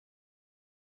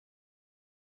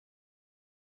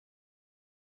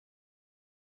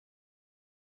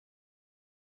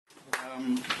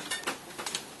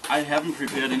I haven't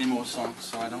prepared any more songs,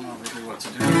 so I don't know really what to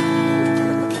do.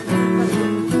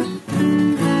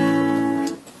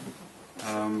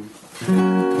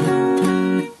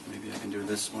 Maybe I can do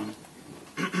this one.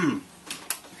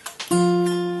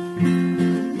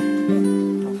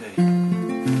 Okay.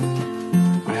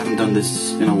 I haven't done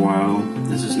this in a while.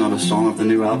 This is not a song of the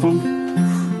new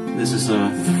album. This is a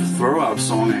throw-out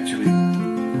song, actually.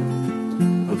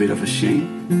 A bit of a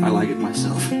shame. I like it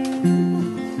myself.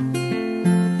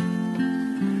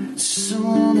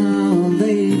 Sooner or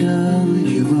later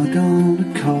you are gonna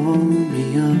call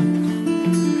me up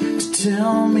to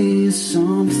tell me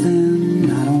something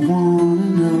I don't wanna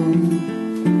know.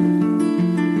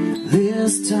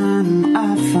 This time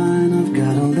I find I've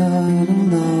got a lot of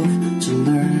love to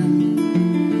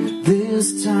learn.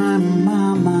 This time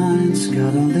my mind's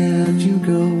gotta let you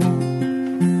go.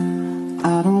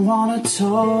 I don't wanna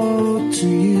talk to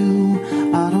you,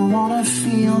 I don't wanna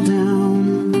feel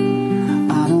down,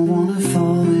 I don't wanna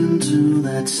fall into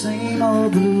that same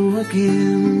old blue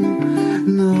again.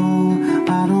 No,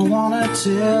 I don't wanna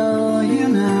tell you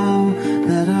now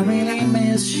that I really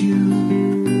miss you,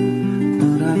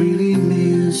 but I really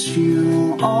miss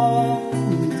you all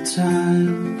the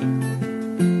time.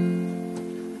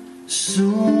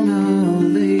 Sooner or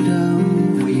later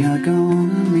we are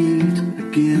gonna meet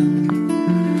again.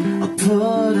 I'll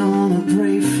put on a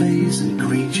brave face and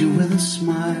greet you with a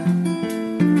smile.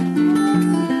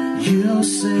 You'll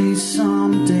say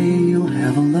someday you'll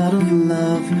have a lot of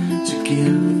love to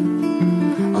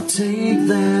give. I'll take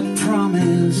that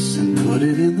promise and put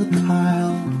it in the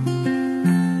pile.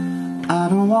 I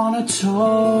don't wanna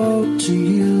talk to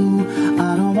you,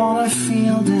 I don't wanna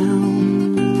feel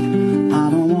down, I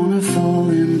don't wanna fall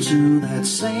into that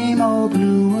same old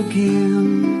blue again.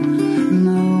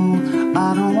 No,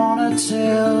 I don't wanna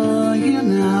tell you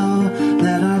now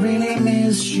that I really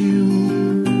miss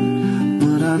you,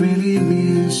 but I really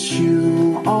miss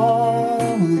you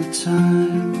all the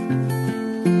time.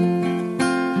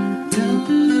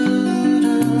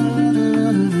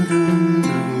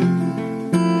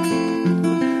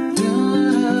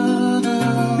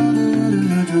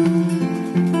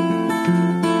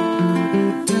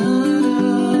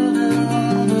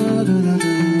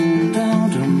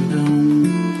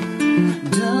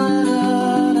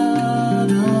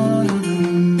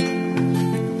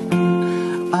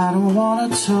 I don't wanna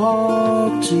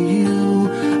talk to you,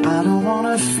 I don't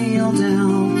wanna feel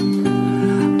down,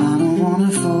 I don't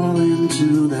wanna fall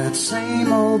into that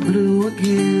same old blue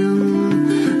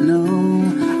again. No,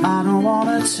 I don't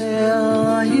wanna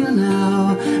tell you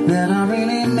now that I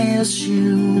really miss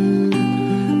you,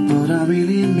 but I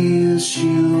really miss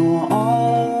you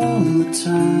all the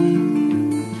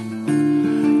time.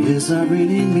 Yes, I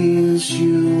really miss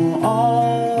you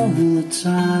all the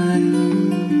time.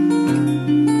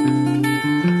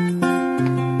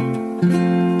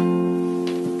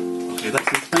 Okay,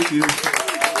 that's it. Thank you.